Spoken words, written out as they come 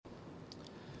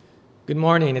Good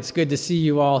morning. It's good to see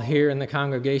you all here in the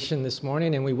congregation this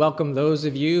morning, and we welcome those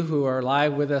of you who are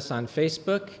live with us on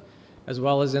Facebook as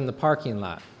well as in the parking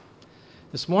lot.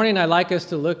 This morning, I'd like us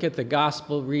to look at the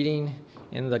gospel reading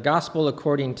in the Gospel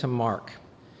according to Mark.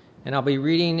 And I'll be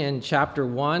reading in chapter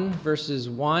 1, verses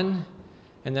 1,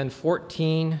 and then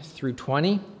 14 through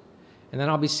 20. And then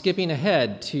I'll be skipping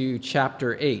ahead to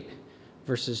chapter 8,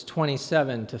 verses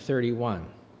 27 to 31.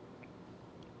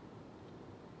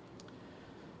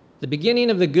 The beginning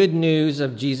of the good news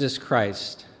of Jesus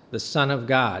Christ, the Son of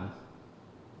God.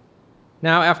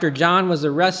 Now, after John was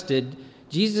arrested,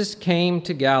 Jesus came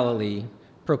to Galilee,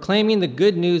 proclaiming the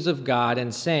good news of God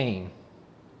and saying,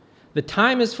 "The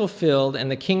time is fulfilled and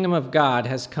the kingdom of God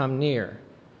has come near.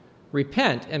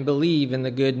 Repent and believe in the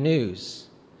good news."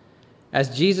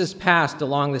 As Jesus passed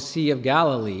along the Sea of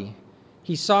Galilee,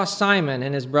 he saw Simon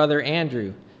and his brother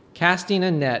Andrew casting a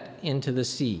net into the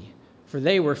sea, for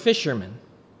they were fishermen.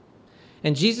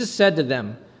 And Jesus said to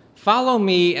them, "Follow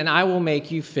me, and I will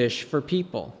make you fish for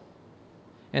people."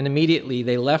 And immediately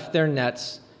they left their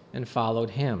nets and followed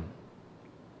him.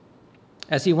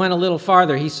 As he went a little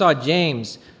farther, he saw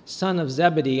James, son of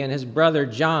Zebedee, and his brother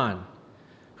John,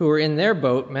 who were in their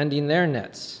boat mending their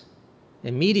nets.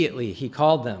 Immediately he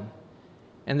called them,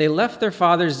 and they left their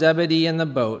father Zebedee in the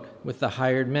boat with the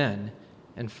hired men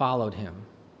and followed him.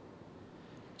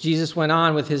 Jesus went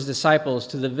on with his disciples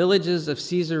to the villages of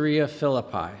Caesarea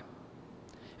Philippi.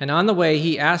 And on the way,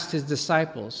 he asked his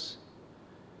disciples,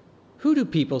 "Who do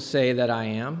people say that I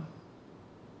am?"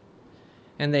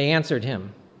 And they answered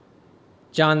him,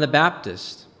 "John the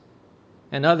Baptist,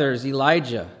 and others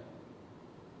Elijah,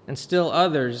 and still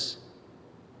others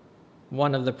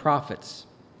one of the prophets."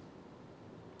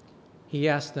 He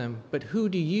asked them, "But who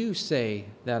do you say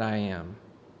that I am?"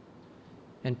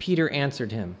 And Peter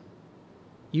answered him,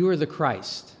 "You are the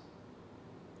Christ."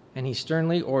 And he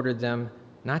sternly ordered them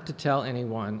not to tell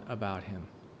anyone about him.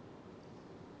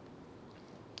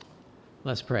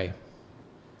 Let's pray.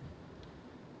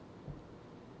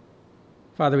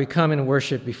 Father, we come and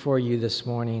worship before you this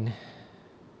morning,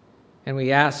 and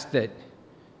we ask that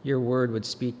your word would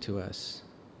speak to us,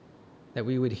 that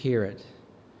we would hear it,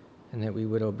 and that we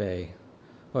would obey.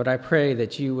 Lord, I pray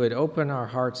that you would open our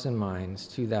hearts and minds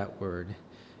to that word.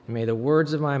 And may the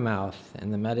words of my mouth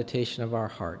and the meditation of our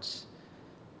hearts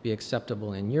be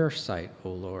acceptable in your sight, O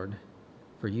Lord,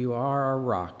 for you are our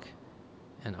rock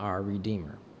and our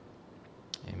Redeemer.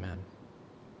 Amen.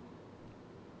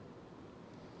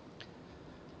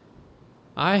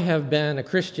 I have been a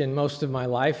Christian most of my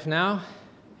life now,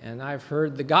 and I've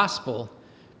heard the gospel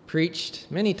preached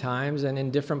many times and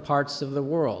in different parts of the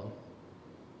world.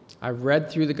 I've read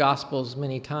through the Gospels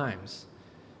many times.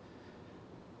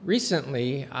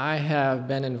 Recently, I have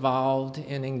been involved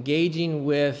in engaging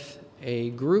with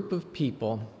a group of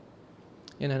people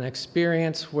in an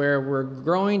experience where we're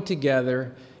growing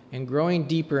together and growing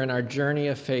deeper in our journey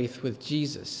of faith with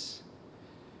Jesus.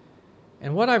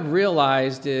 And what I've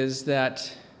realized is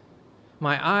that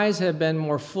my eyes have been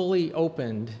more fully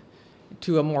opened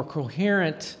to a more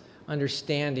coherent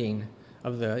understanding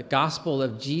of the gospel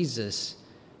of Jesus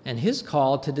and his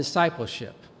call to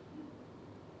discipleship.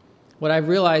 What I've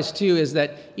realized, too, is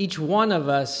that each one of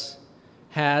us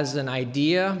has an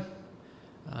idea,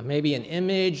 maybe an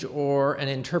image or an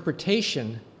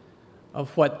interpretation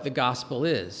of what the gospel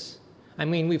is. I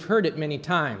mean, we've heard it many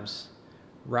times,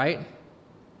 right?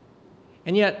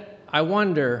 And yet, I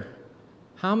wonder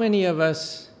how many of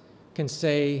us can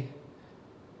say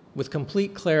with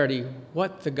complete clarity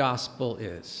what the gospel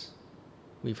is.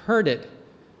 We've heard it,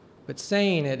 but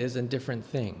saying it is a different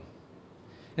thing.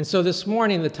 And so this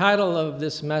morning, the title of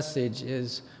this message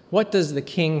is, "What Does the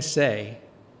King Say?"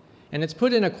 And it's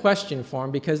put in a question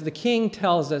form because the King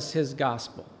tells us his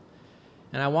gospel.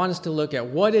 And I want us to look at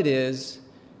what it is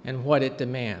and what it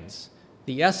demands,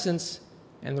 the essence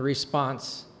and the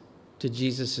response to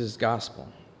Jesus' gospel.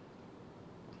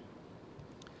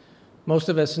 Most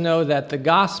of us know that the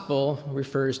gospel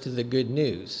refers to the good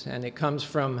news, and it comes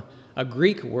from a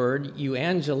Greek word,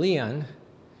 euangelion.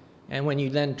 And when you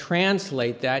then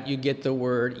translate that, you get the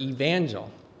word evangel,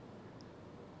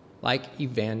 like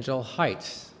Evangel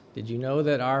Heights. Did you know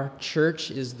that our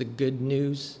church is the good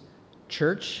news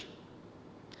church?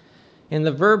 In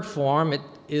the verb form, it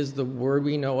is the word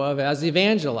we know of as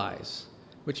evangelize,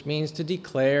 which means to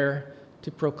declare,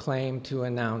 to proclaim, to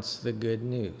announce the good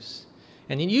news.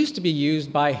 And it used to be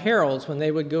used by heralds when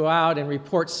they would go out and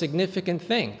report significant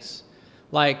things,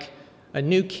 like a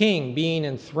new king being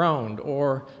enthroned,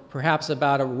 or perhaps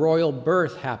about a royal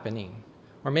birth happening,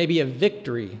 or maybe a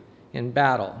victory in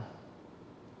battle.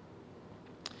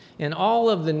 In all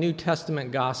of the New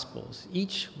Testament Gospels,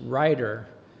 each writer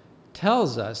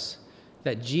tells us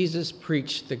that Jesus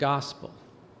preached the gospel.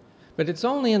 But it's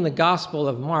only in the Gospel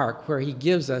of Mark where he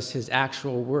gives us his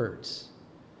actual words.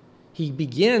 He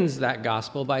begins that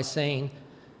gospel by saying,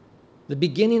 the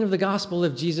beginning of the gospel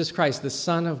of Jesus Christ, the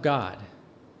Son of God.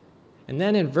 And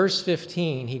then in verse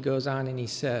 15, he goes on and he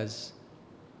says,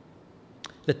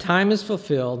 the time is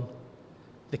fulfilled,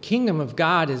 the kingdom of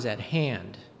God is at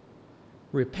hand.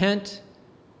 Repent,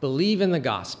 believe in the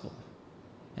gospel.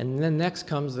 And then next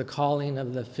comes the calling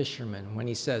of the fisherman when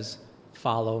he says,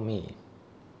 follow me.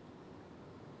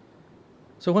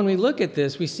 So when we look at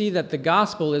this, we see that the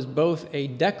gospel is both a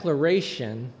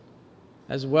declaration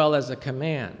as well as a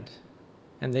command,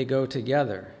 and they go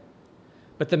together.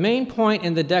 But the main point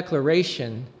in the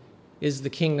declaration is the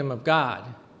kingdom of God.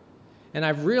 And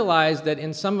I've realized that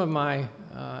in some of my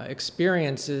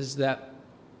experiences that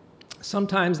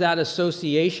sometimes that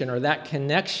association or that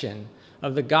connection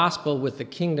of the gospel with the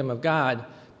kingdom of God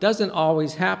doesn't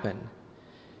always happen.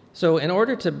 So in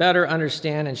order to better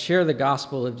understand and share the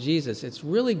gospel of Jesus, it's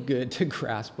really good to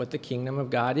grasp what the kingdom of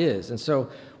God is. And so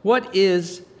what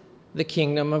is the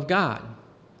kingdom of God?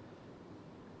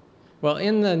 Well,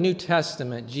 in the New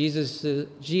Testament, Jesus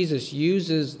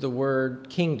uses the word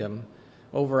kingdom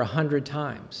over 100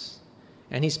 times.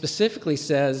 And he specifically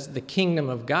says the kingdom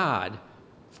of God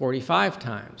 45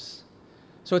 times.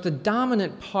 So it's a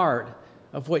dominant part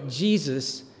of what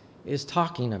Jesus is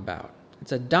talking about.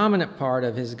 It's a dominant part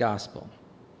of his gospel.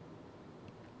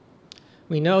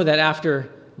 We know that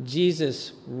after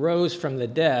Jesus rose from the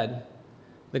dead,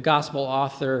 the gospel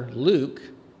author Luke,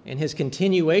 in his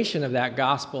continuation of that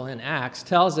gospel in Acts,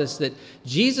 tells us that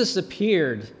Jesus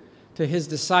appeared to his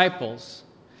disciples,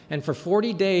 and for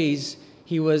 40 days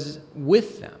he was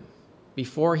with them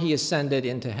before he ascended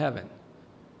into heaven.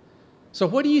 So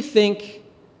what do you think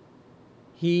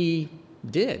he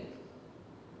did?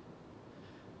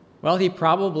 Well, he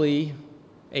probably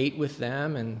ate with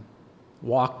them and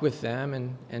walked with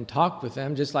them and talked with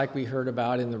them, just like we heard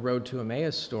about in the Road to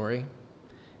Emmaus story.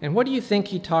 And what do you think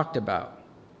he talked about?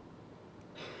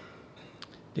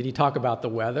 Did he talk about the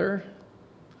weather?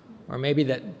 Or maybe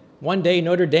that one day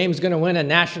Notre Dame's going to win a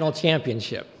national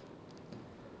championship?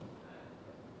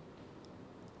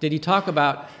 Did he talk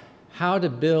about how to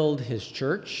build his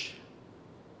church?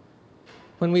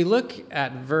 When we look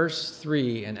at verse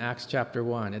 3 in Acts chapter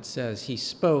 1, it says, he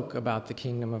spoke about the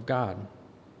kingdom of God.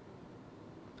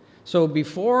 So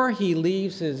before he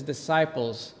leaves his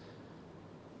disciples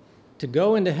to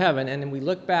go into heaven, and we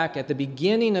look back at the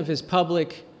beginning of his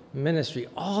public ministry,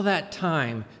 all that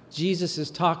time, Jesus is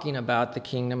talking about the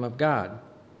kingdom of God.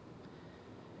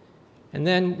 And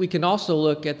then we can also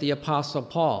look at the Apostle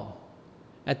Paul.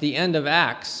 At the end of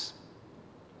Acts,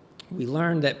 we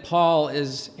learn that Paul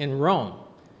is in Rome.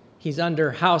 He's under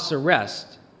house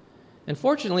arrest. And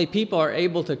fortunately, people are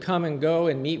able to come and go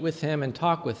and meet with him and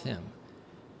talk with him.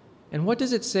 And what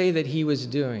does it say that he was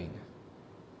doing?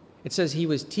 It says he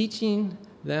was teaching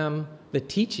them the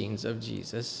teachings of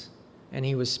Jesus, and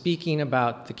he was speaking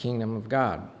about the kingdom of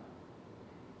God.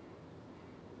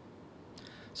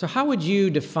 So how would you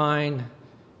define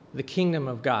the kingdom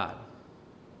of God?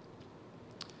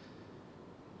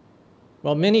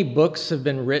 Well, many books have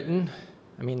been written.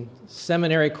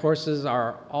 Seminary courses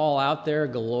are all out there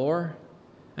galore.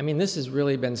 This has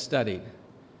really been studied.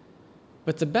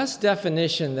 But the best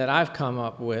definition that I've come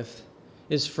up with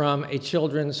is from a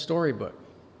children's storybook.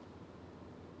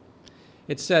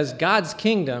 It says, God's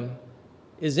kingdom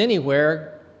is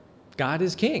anywhere God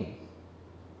is king.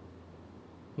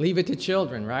 Leave it to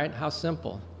children, right? How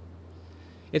simple.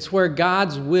 It's where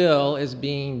God's will is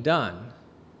being done.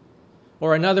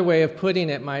 Or another way of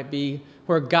putting it might be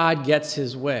where God gets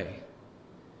his way.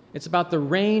 It's about the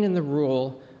reign and the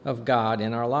rule of God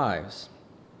in our lives.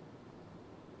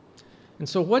 And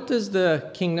so what does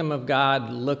the kingdom of God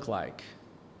look like?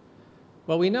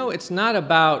 Well, we know it's not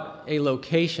about a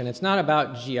location. It's not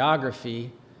about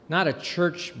geography, not a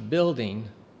church building.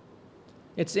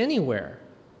 It's anywhere.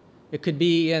 It could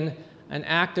be in an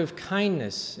act of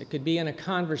kindness. It could be in a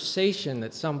conversation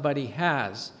that somebody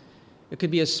has. It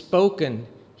could be a spoken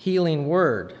healing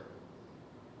word.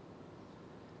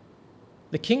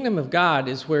 The kingdom of God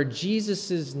is where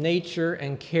Jesus' nature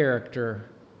and character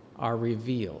are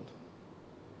revealed.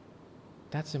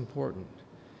 That's important.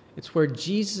 It's where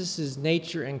Jesus'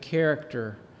 nature and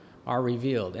character are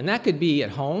revealed. And that could be at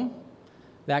home.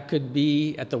 That could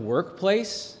be at the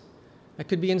workplace. That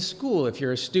could be in school if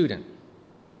you're a student.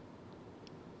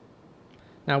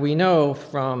 Now, we know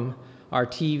from our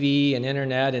TV and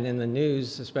internet and in the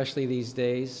news, especially these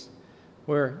days,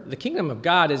 where the kingdom of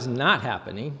God is not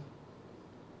happening.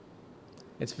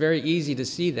 It's very easy to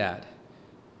see that.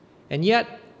 And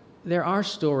yet, there are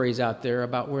stories out there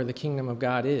about where the kingdom of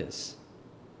God is.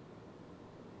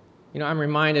 I'm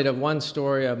reminded of one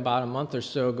story about a month or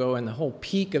so ago in the whole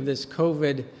peak of this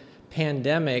COVID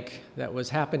pandemic that was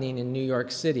happening in New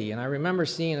York City. And I remember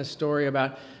seeing a story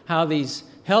about how these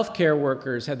healthcare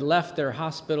workers had left their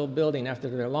hospital building after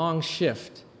their long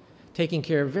shift, taking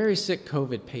care of very sick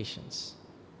COVID patients.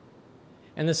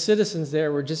 And the citizens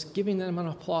there were just giving them an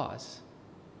applause.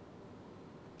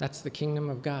 That's the kingdom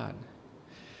of God.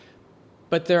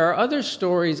 But there are other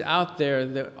stories out there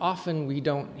that often we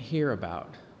don't hear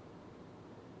about.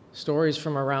 Stories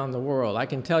from around the world. I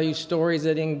can tell you stories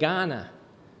that in Ghana,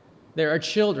 there are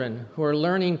children who are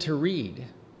learning to read.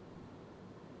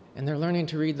 And they're learning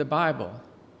to read the Bible.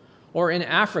 Or in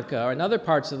Africa or in other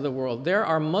parts of the world, there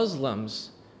are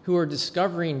Muslims who are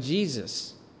discovering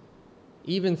Jesus,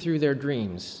 even through their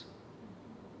dreams.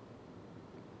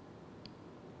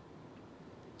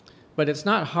 But it's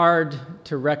not hard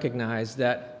to recognize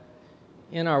that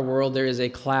in our world there is a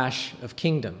clash of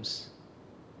kingdoms.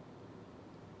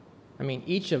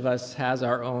 Each of us has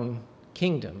our own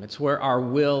kingdom. It's where our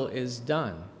will is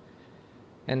done.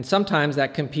 And sometimes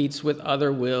that competes with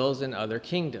other wills and other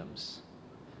kingdoms.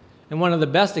 And one of the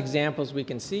best examples we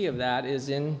can see of that is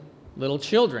in little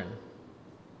children.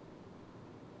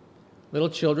 Little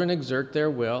children exert their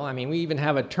will. We even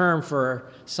have a term for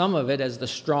some of it as the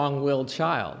strong-willed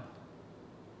child.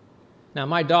 Now,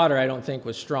 my daughter, I don't think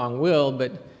was strong-willed,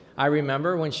 but I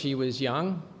remember when she was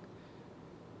young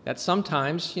that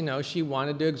sometimes, she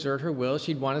wanted to exert her will.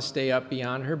 She'd want to stay up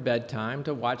beyond her bedtime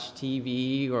to watch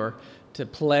TV or to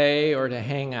play or to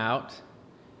hang out.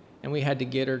 And we had to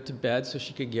get her to bed so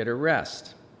she could get her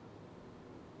rest.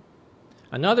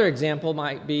 Another example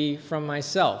might be from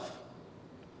myself.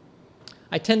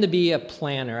 I tend to be a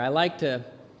planner. I like to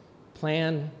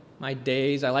plan my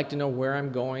days. I like to know where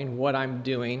I'm going, what I'm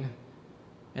doing.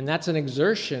 And that's an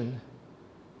exertion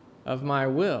of my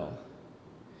will.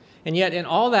 And yet in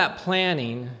all that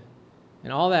planning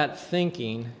and all that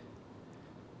thinking,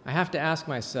 I have to ask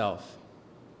myself,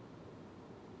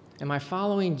 am I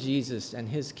following Jesus and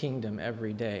his kingdom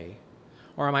every day?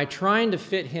 Or am I trying to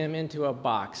fit him into a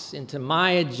box, into my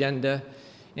agenda,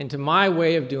 into my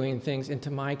way of doing things,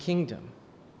 into my kingdom?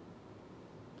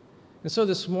 And so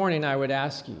this morning I would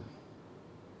ask you,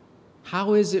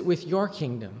 how is it with your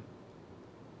kingdom?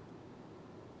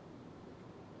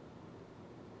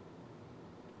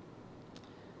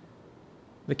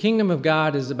 The kingdom of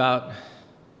God is about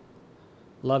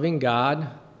loving God,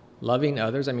 loving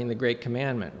others. The great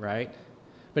commandment, right?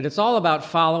 But it's all about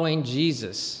following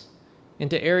Jesus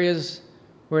into areas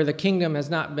where the kingdom has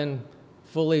not been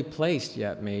fully placed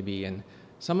yet, maybe. And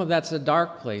some of that's a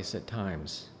dark place at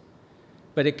times.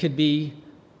 But it could be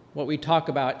what we talk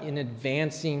about in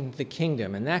advancing the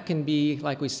kingdom. And that can be,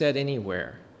 like we said,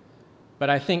 anywhere. But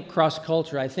I think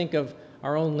cross-culture, I think of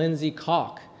our own Lindsay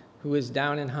Kalk, who is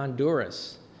down in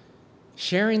Honduras,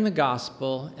 sharing the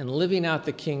gospel and living out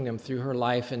the kingdom through her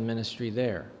life and ministry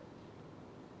there.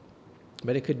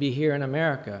 But it could be here in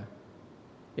America.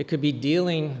 It could be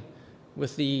dealing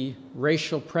with the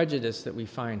racial prejudice that we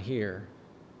find here,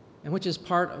 and which is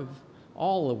part of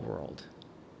all the world.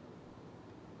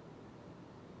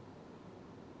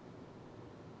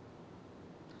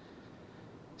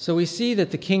 So we see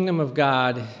that the kingdom of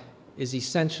God is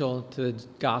essential to the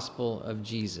gospel of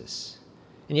Jesus.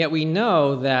 And yet we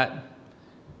know that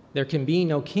there can be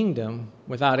no kingdom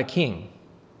without a king.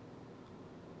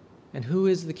 And who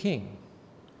is the king?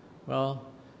 Well,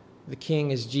 the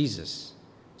king is Jesus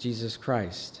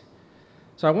Christ.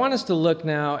 So I want us to look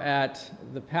now at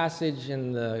the passage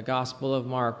in the Gospel of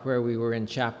Mark where we were in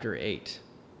chapter 8.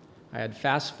 I had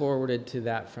fast-forwarded to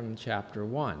that from chapter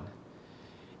 1.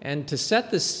 And to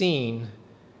set the scene,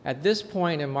 at this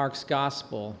point in Mark's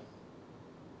Gospel,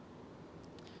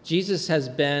 Jesus has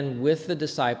been with the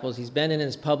disciples. He's been in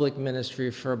his public ministry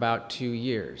for about 2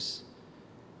 years.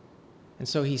 And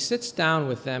so he sits down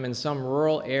with them in some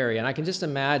rural area, and I can just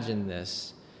imagine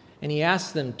this, and he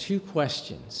asks them 2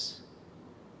 questions.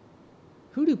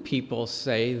 Who do people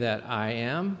say that I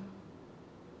am?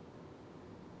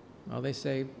 Well, they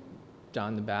say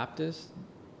John the Baptist.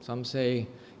 Some say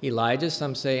Elijah.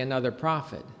 Some say another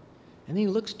prophet. And he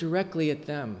looks directly at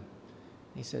them.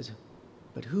 He says,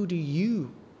 but who do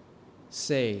you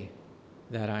say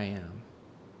that I am?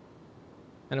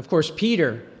 And of course,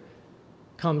 Peter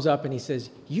comes up and he says,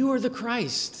 you are the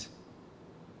Christ.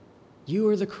 You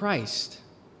are the Christ.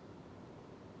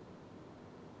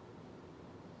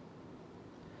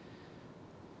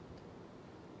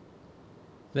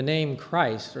 The name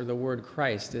Christ, or the word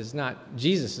Christ, is not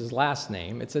Jesus' last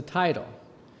name. It's a title.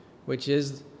 which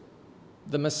is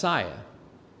the Messiah.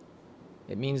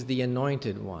 It means the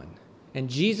anointed one. And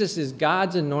Jesus is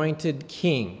God's anointed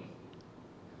king,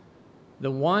 the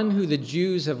one who the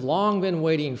Jews have long been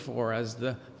waiting for as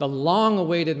the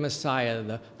long-awaited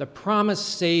Messiah, the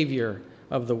promised Savior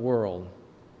of the world.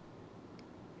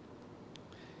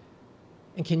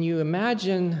 And can you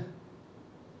imagine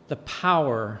the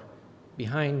power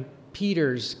behind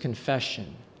Peter's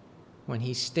confession when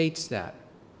he states that,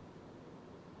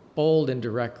 bold and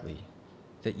directly,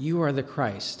 that you are the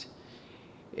Christ?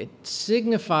 It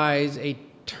signifies a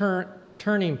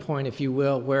turning point, if you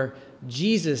will, where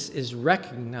Jesus is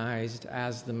recognized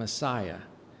as the Messiah.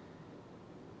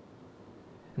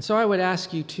 And so I would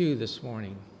ask you too this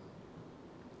morning,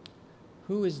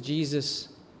 who is Jesus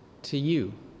to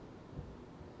you?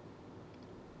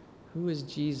 Who is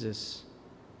Jesus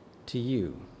to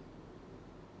you?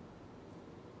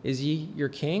 Is he your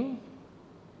king?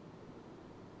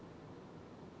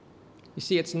 You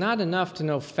see, it's not enough to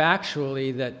know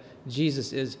factually that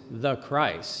Jesus is the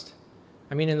Christ.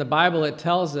 I mean, in the Bible, it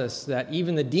tells us that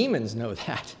even the demons know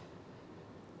that.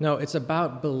 No, it's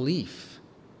about belief,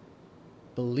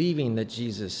 believing that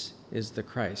Jesus is the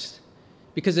Christ.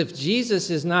 Because if Jesus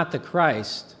is not the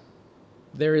Christ,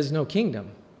 there is no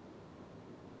kingdom.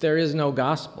 There is no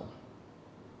gospel.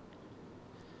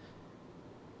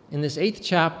 In this 8th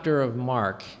chapter of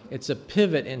Mark, it's a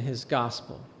pivot in his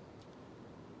gospel,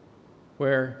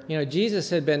 where,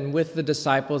 Jesus had been with the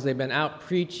disciples. They've been out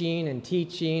preaching and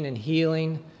teaching and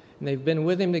healing, and they've been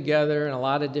with him together in a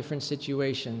lot of different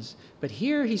situations. But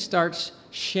here he starts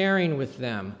sharing with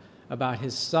them about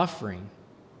his suffering,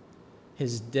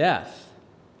 his death,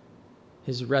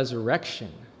 his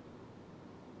resurrection.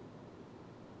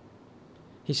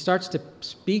 He starts to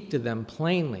speak to them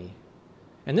plainly.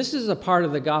 And this is a part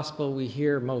of the gospel we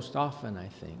hear most often, I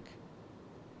think.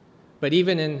 But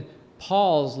even in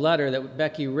Paul's letter that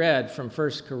Becky read from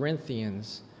 1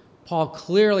 Corinthians, Paul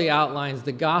clearly outlines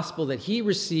the gospel that he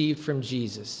received from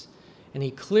Jesus. And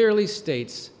he clearly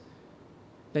states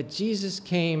that Jesus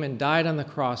came and died on the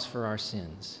cross for our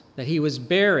sins, that he was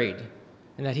buried,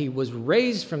 and that he was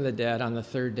raised from the dead on the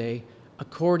 3rd day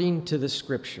according to the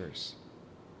Scriptures.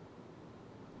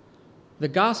 The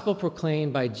gospel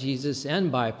proclaimed by Jesus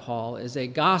and by Paul is a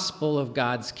gospel of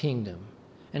God's kingdom,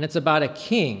 and it's about a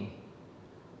king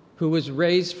who was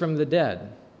raised from the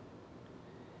dead.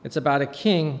 It's about a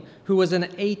king who was an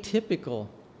atypical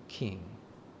king.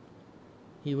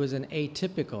 He was an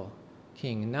atypical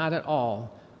king, not at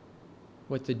all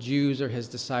what the Jews or his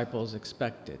disciples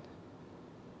expected,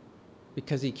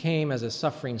 because he came as a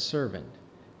suffering servant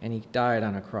and he died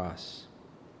on a cross.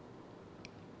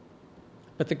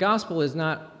 But the gospel is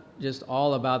not just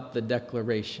all about the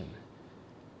declaration.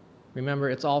 Remember,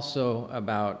 it's also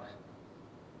about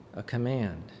a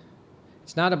command.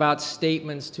 It's not about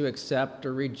statements to accept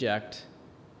or reject.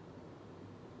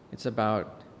 It's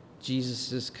about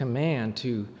Jesus' command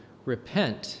to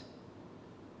repent,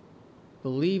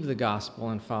 believe the gospel,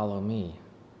 and follow me.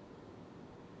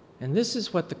 And this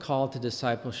is what the call to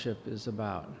discipleship is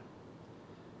about.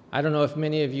 I don't know if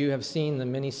many of you have seen the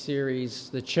miniseries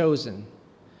The Chosen,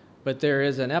 but there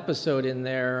is an episode in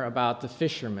there about the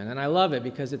fishermen, and I love it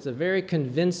because it's a very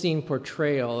convincing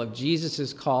portrayal of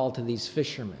Jesus' call to these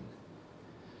fishermen.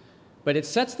 But it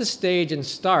sets the stage and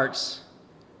starts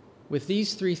with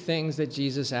these 3 things that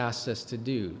Jesus asks us to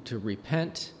do: to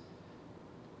repent,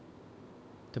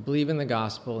 to believe in the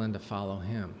gospel, and to follow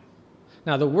him.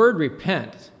 Now, the word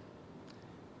repent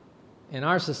in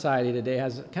our society today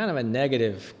has kind of a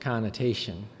negative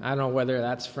connotation. I don't know whether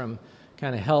that's from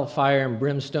kind of hellfire and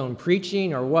brimstone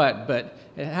preaching or what, but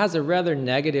it has a rather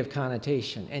negative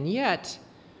connotation. And yet,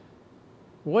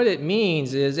 what it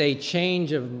means is a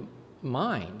change of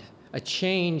mind, a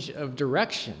change of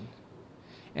direction.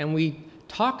 And we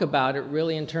talk about it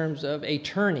really in terms of a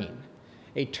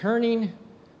turning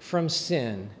from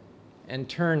sin and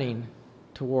turning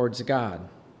towards God.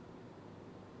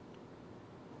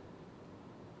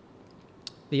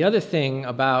 The other thing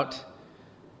about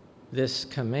this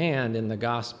command in the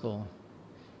gospel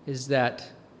is that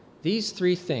these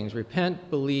 3 things, repent,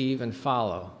 believe, and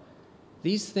follow,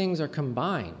 these things are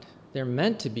combined. They're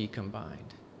meant to be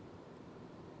combined.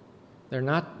 They're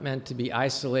not meant to be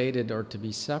isolated or to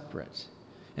be separate.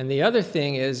 And the other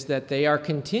thing is that they are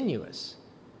continuous.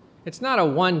 It's not a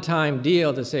one-time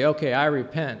deal to say, okay, I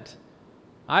repent,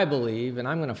 I believe, and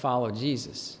I'm going to follow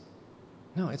Jesus.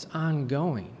 No, it's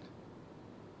ongoing.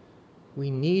 We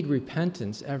need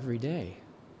repentance every day.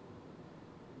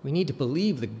 We need to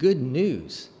believe the good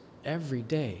news every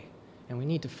day, and we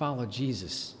need to follow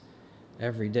Jesus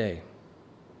every day.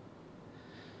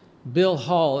 Bill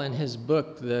Hull, in his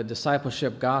book, The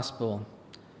Discipleship Gospel,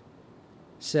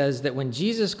 says that when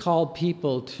Jesus called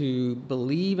people to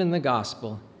believe in the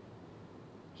gospel,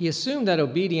 he assumed that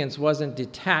obedience wasn't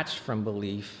detached from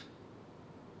belief,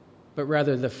 but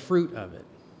rather the fruit of it.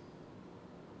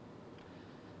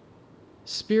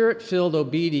 Spirit-filled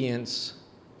obedience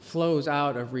flows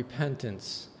out of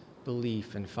repentance,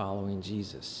 belief, and following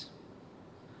Jesus.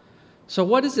 So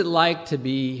what is it like to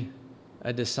be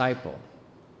a disciple?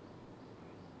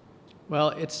 Well,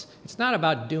 it's not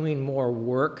about doing more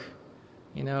work.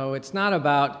 It's not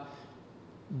about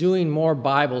doing more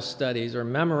Bible studies or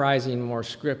memorizing more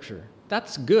scripture.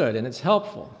 That's good and it's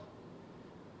helpful.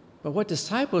 But what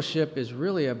discipleship is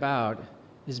really about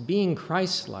is being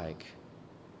Christ-like.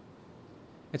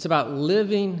 It's about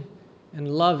living and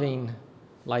loving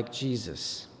like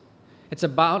Jesus. It's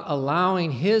about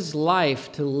allowing his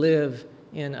life to live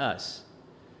in us.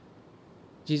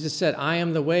 Jesus said, "I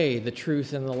am the way, the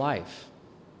truth, and the life."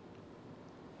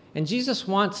 And Jesus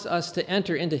wants us to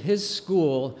enter into his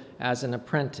school as an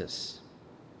apprentice.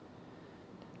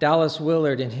 Dallas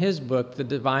Willard, in his book, The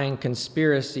Divine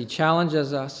Conspiracy,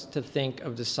 challenges us to think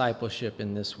of discipleship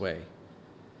in this way.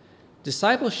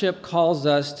 Discipleship calls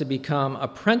us to become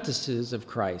apprentices of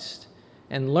Christ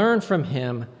and learn from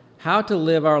him how to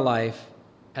live our life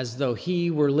as though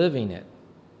he were living it.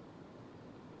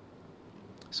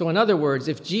 So in other words,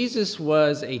 if Jesus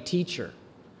was a teacher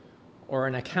or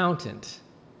an accountant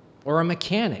or a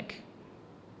mechanic,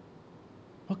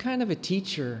 what kind of a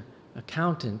teacher,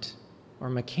 accountant, or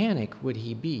mechanic would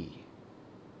he be?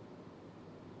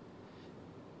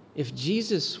 If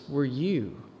Jesus were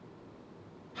you,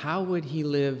 how would he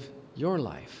live your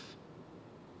life?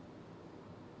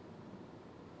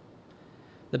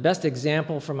 The best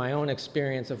example from my own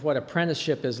experience of what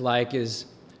apprenticeship is like is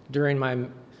during my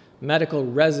medical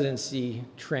residency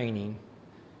training.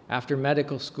 After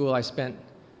medical school, I spent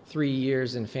 3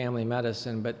 years in family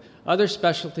medicine, but other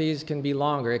specialties can be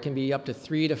longer. It can be up to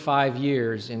 3 to 5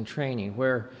 years in training,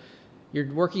 where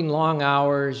you're working long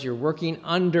hours, you're working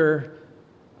under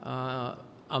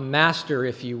a master,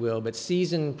 if you will, but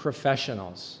seasoned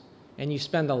professionals, and you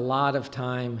spend a lot of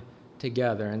time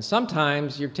together. And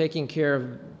sometimes you're taking care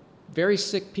of very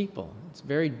sick people. It's a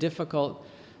very difficult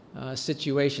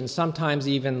situation, sometimes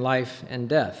even life and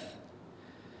death.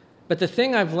 But the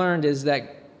thing I've learned is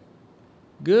that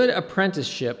good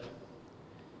apprenticeship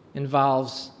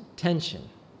involves tension.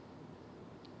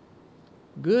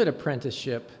 Good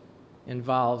apprenticeship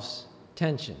involves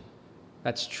tension.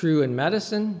 That's true in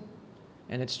medicine,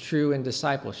 and it's true in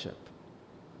discipleship.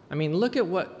 I mean, look at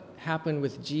what happened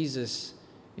with Jesus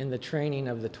in the training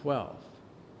of the 12.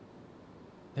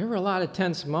 There were a lot of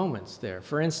tense moments there.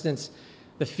 For instance,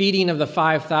 the feeding of the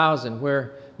 5,000,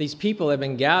 where these people have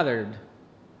been gathered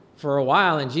for a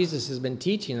while, and Jesus has been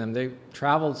teaching them. They've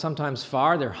traveled sometimes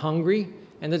far, they're hungry,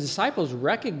 and the disciples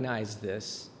recognize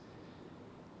this.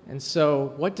 And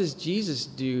so what does Jesus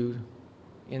do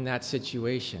in that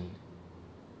situation?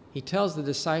 He tells the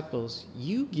disciples,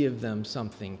 "You give them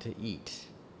something to eat."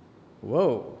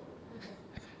 Whoa.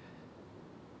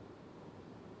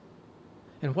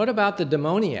 And what about the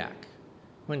demoniac?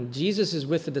 When Jesus is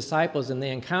with the disciples and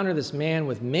they encounter this man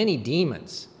with many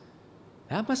demons,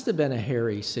 that must have been a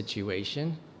hairy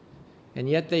situation. And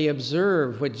yet they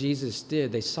observed what Jesus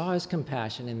did. They saw his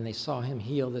compassion and they saw him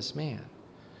heal this man.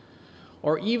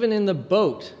 Or even in the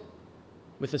boat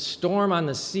with a storm on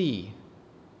the sea,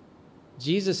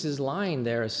 Jesus is lying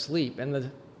there asleep,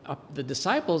 and the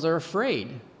disciples are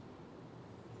afraid.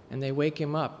 And they wake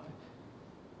him up.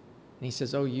 And he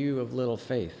says, "Oh, you of little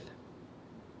faith."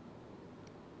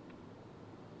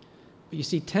 But you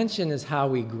see, tension is how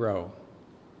we grow.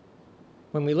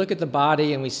 When we look at the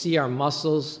body and we see our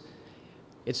muscles,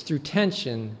 it's through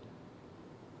tension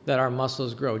that our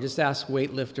muscles grow. Just ask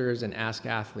weightlifters and ask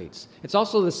athletes. It's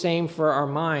also the same for our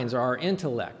minds or our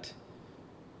intellect.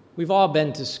 We've all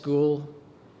been to school,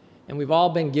 and we've all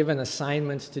been given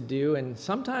assignments to do, and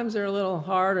sometimes they're a little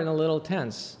hard and a little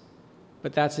tense,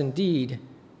 but that's indeed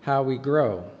how we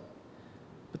grow.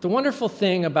 But the wonderful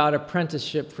thing about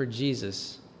apprenticeship for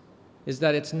Jesus is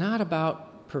that it's not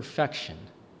about perfection.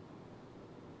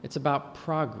 It's about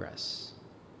progress.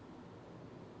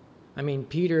 I mean,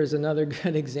 Peter is another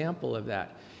good example of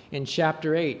that. In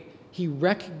chapter 8, he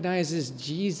recognizes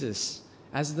Jesus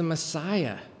as the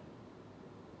Messiah.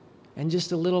 And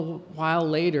just a little while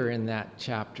later in that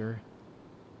chapter,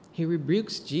 he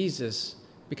rebukes Jesus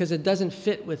because it doesn't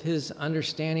fit with his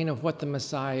understanding of what the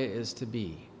Messiah is to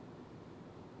be.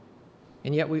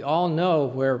 And yet we all know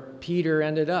where Peter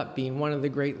ended up, being one of the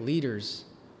great leaders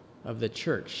of the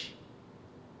church.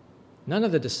 None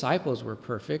of the disciples were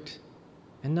perfect,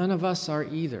 and none of us are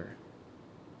either.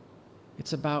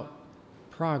 It's about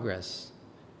progress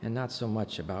and not so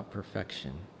much about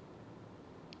perfection.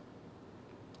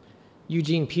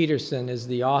 Eugene Peterson is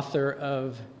the author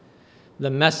of The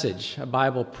Message, a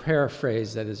Bible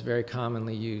paraphrase that is very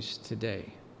commonly used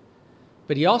today.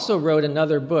 But he also wrote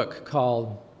another book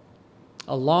called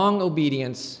A Long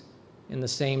Obedience in the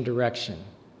Same Direction.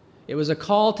 It was a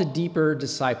call to deeper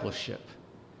discipleship.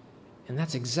 And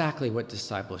that's exactly what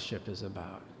discipleship is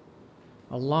about.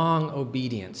 A long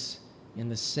obedience in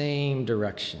the same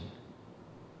direction.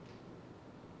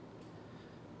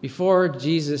 Before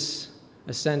Jesus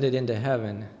ascended into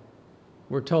heaven,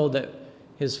 we're told that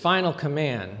his final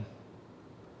command,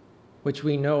 which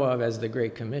we know of as the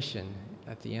Great Commission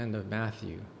at the end of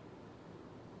Matthew,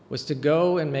 was to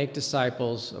go and make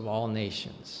disciples of all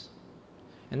nations.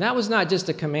 And that was not just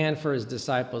a command for his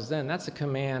disciples then, that's a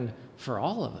command for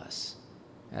all of us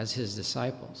as his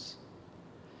disciples.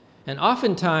 And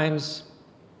oftentimes,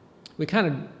 we kind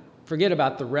of forget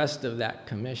about the rest of that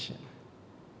commission.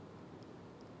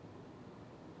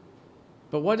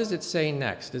 But what does it say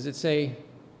next? Does it say,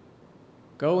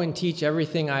 go and teach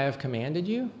everything I have commanded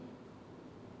you?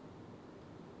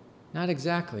 Not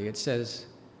exactly. It says,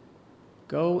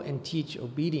 go and teach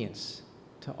obedience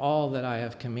to all that I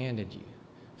have commanded you.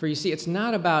 For you see, it's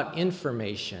not about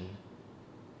information.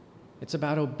 It's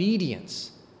about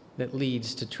obedience that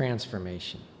leads to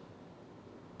transformation.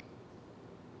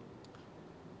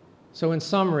 So in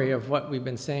summary of what we've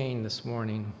been saying this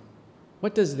morning,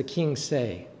 what does the King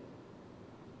say?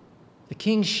 The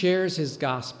King shares his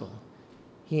gospel.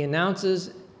 He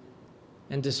announces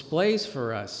and displays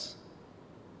for us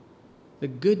the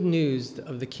good news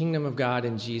of the kingdom of God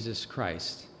in Jesus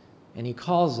Christ, and he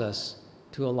calls us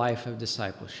to a life of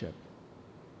discipleship.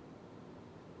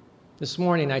 This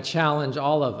morning, I challenge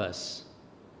all of us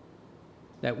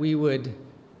that we would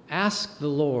ask the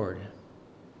Lord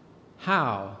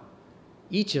how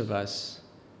each of us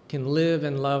can live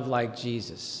and love like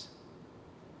Jesus,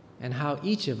 and how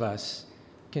each of us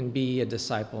can be a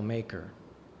disciple maker,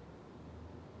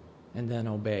 and then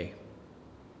obey.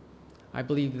 I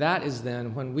believe that is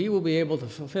then when we will be able to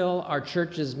fulfill our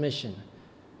church's mission,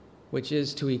 which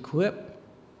is to equip,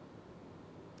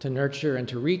 to nurture, and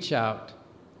to reach out,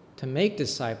 to make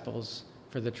disciples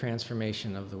for the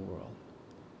transformation of the world.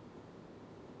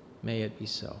 May it be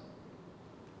so.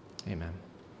 Amen.